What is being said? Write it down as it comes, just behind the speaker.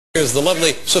Here's the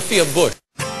lovely Sophia Bush.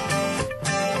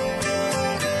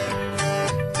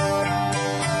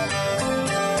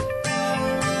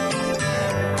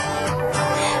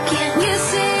 Can you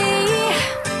see?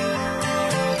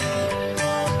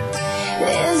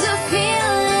 There's a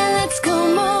feeling that's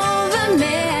come over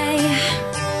me.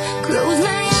 Close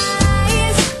my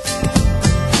eyes.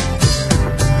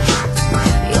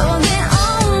 You're the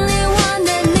only one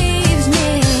that leaves me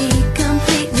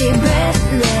completely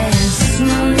breathless.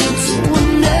 No need to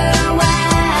wonder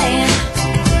why.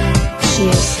 She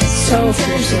is so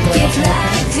appreciative. It's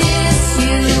like this,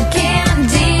 you can't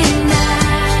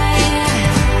deny.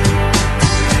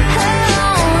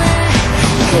 Oh,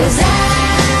 'cause I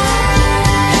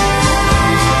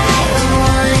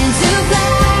wanted to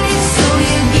fly, so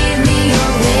you give me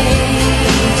your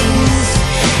wings.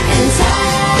 And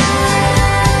time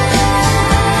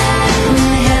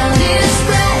held its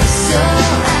breath so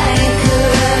I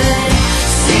could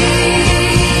see,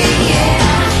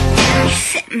 yeah, and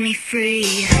set me free.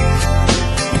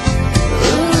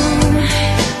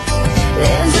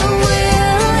 There's a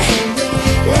will,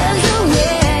 there's a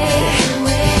way.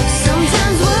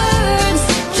 Sometimes words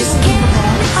just can't.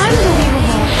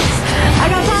 Unbelievable. I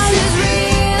got This is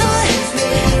real,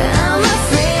 I'm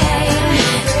afraid.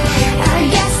 I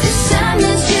guess the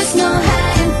summer's just no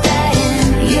hiding fighting.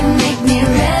 You make me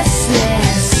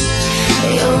restless.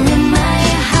 You're in my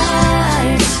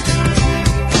heart.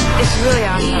 It's really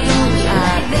awesome.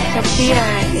 Sophia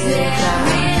is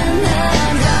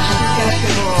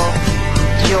insatiable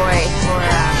joy for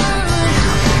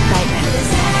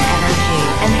excitement, energy,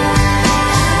 and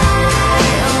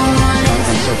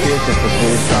Sophia's just the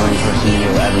sweetest, darling person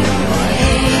you'll ever meet in your life.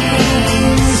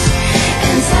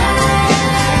 And time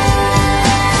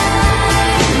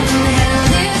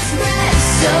held its breath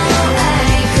so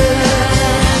I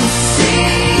could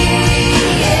see,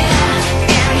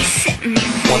 yeah, and set me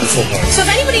free. Wonderful heart. so if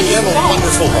anybody You needs have a balls,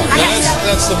 wonderful heart. I got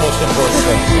That's the most important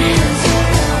thing.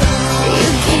 You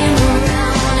came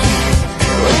around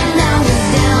when I was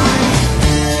down.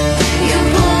 You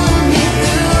pulled me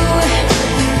through,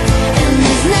 and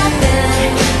there's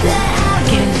nothing that I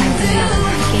getting time for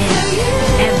nothing again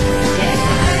every day,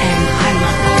 and I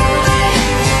love it.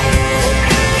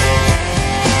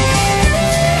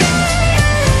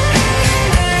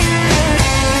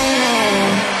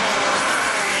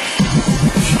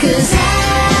 'cause I